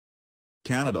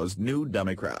Canada's New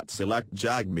Democrats elect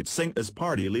Jagmeet Singh as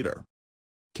party leader.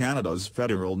 Canada's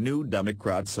federal New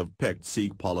Democrats have picked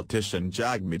Sikh politician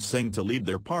Jagmeet Singh to lead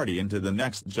their party into the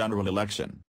next general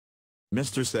election.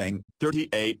 Mr. Singh,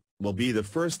 38, will be the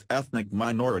first ethnic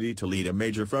minority to lead a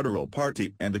major federal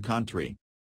party in the country.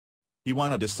 He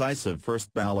won a decisive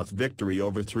first-ballot victory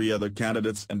over three other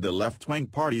candidates in the left-wing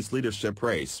party's leadership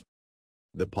race.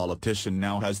 The politician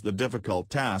now has the difficult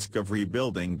task of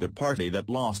rebuilding the party that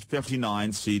lost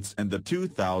 59 seats in the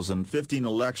 2015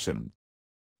 election.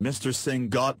 Mr. Singh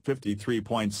got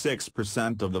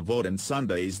 53.6% of the vote in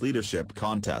Sunday's leadership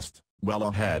contest, well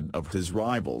ahead of his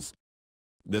rivals.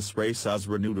 "This race has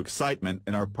renewed excitement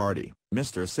in our party,"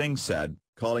 Mr. Singh said,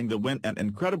 calling the win an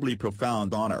incredibly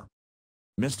profound honor.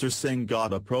 Mr. Singh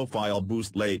got a profile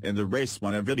boost late in the race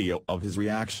when a video of his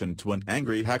reaction to an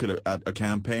angry heckler at a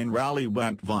campaign rally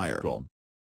went viral.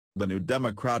 The New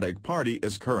Democratic Party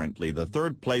is currently the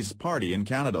third-place party in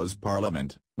Canada's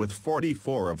parliament, with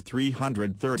 44 of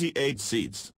 338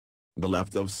 seats. The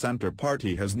left-of-centre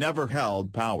party has never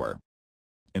held power.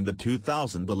 In the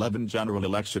 2011 general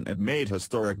election it made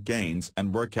historic gains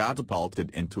and were catapulted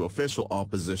into official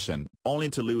opposition, only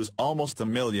to lose almost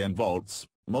 1 million votes,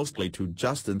 mostly to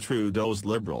Justin Trudeau's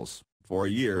Liberals, 4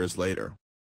 years later.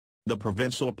 The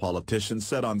provincial politician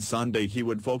said on Sunday he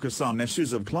would focus on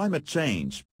issues of climate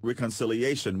change,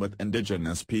 reconciliation with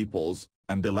Indigenous peoples,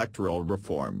 and electoral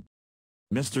reform.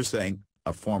 Mr. Singh,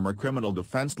 a former criminal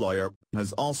defense lawyer,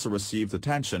 has also received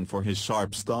attention for his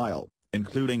sharp style,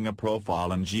 including a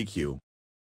profile in GQ.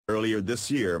 Earlier this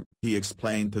year, he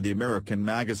explained to the American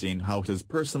magazine how his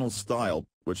personal style,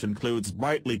 which includes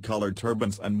brightly colored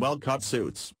turbans and well-cut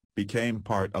suits, became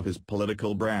part of his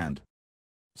political brand.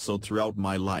 "So throughout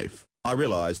my life, I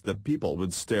realized that people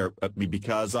would stare at me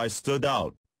because I stood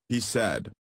out," he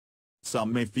said.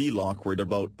 "Some may feel awkward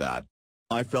about that.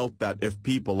 I felt that if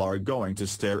people are going to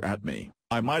stare at me,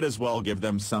 I might as well give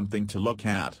them something to look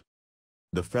at."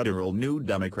 The federal New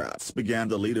Democrats began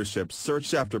the leadership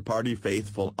search after party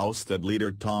faithful ousted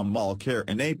leader Tom Mulcair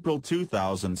in April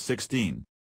 2016.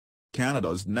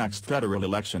 Canada's next federal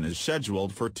election is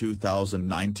scheduled for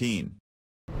 2019.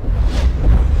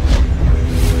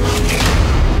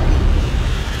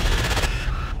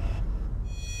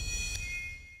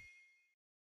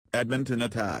 Edmonton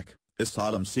attack,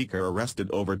 asylum seeker arrested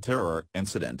over terror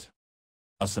incident.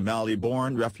 A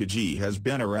Somali-born refugee has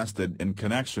been arrested in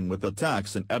connection with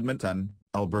attacks in Edmonton,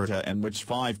 Alberta in which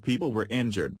 5 people were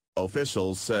injured,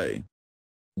 officials say.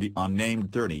 The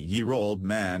unnamed 30-year-old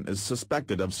man is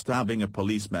suspected of stabbing a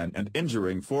policeman and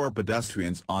injuring 4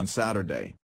 pedestrians on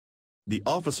Saturday. The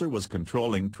officer was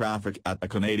controlling traffic at a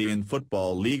Canadian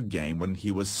Football League game when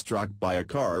he was struck by a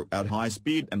car at high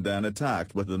speed and then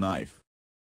attacked with a knife.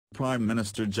 Prime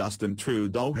Minister Justin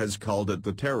Trudeau has called it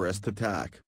the terrorist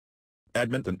attack.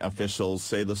 Edmonton officials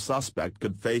say the suspect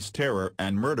could face terror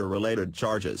and murder-related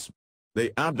charges.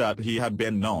 They add that he had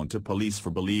been known to police for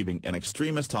believing in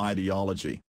extremist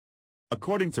ideology.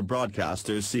 According to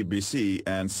broadcasters CBC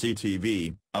and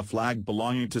CTV, a flag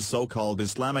belonging to so-called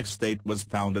Islamic State was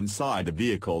found inside a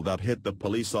vehicle that hit the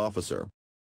police officer.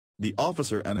 The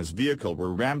officer and his vehicle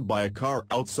were rammed by a car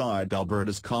outside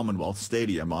Alberta's Commonwealth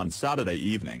Stadium on Saturday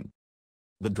evening.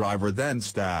 The driver then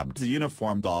stabbed the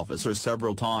uniformed officer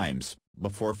several times,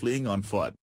 before fleeing on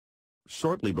foot.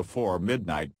 Shortly before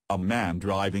midnight, a man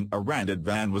driving a rented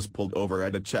van was pulled over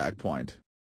at a checkpoint.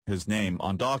 His name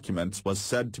on documents was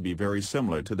said to be very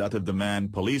similar to that of the man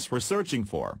police were searching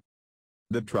for.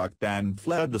 The truck then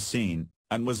fled the scene,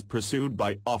 and was pursued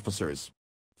by officers.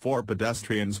 4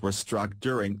 pedestrians were struck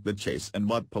during the chase in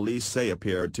what police say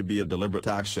appeared to be a deliberate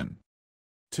action.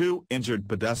 2 injured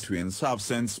pedestrians have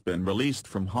since been released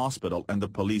from hospital and the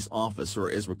police officer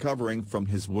is recovering from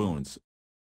his wounds.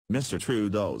 Mr.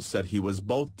 Trudeau said he was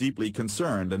both deeply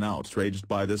concerned and outraged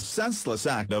by this senseless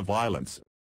act of violence.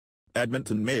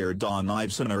 Edmonton Mayor Don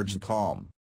Iveson urged calm.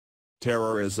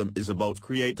 "Terrorism is about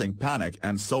creating panic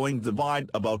and sowing divide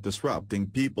about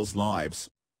disrupting people's lives,"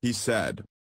 he said.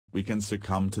 "We can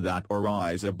succumb to that or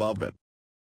rise above it."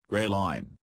 Grey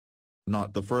line.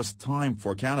 Not the first time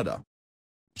for Canada.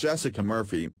 Jessica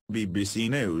Murphy, BBC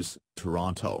News,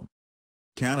 Toronto.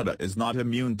 Canada is not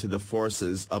immune to the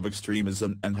forces of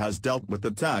extremism and has dealt with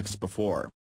attacks before.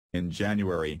 In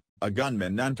January, a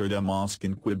gunman entered a mosque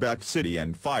in Quebec City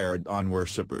and fired on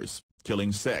worshippers,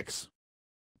 killing 6.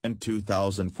 In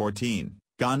 2014,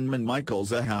 gunman Michael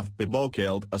Zahaf-Bibo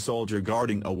killed a soldier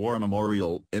guarding a war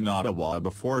memorial in Ottawa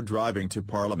before driving to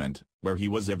Parliament, where he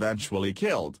was eventually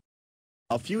killed.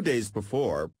 A few days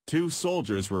before, 2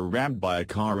 soldiers were rammed by a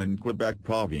car in Quebec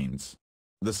province.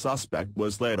 The suspect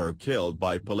was later killed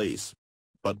by police.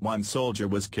 but one soldier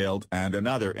was killed and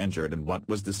another injured in what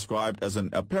was described as an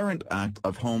apparent act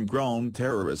of homegrown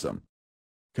terrorism.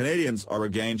 Canadians are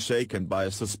again shaken by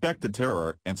a suspected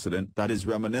terror incident that is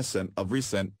reminiscent of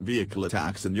recent vehicle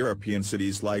attacks in European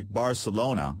cities like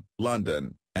Barcelona,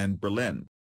 London, and Berlin.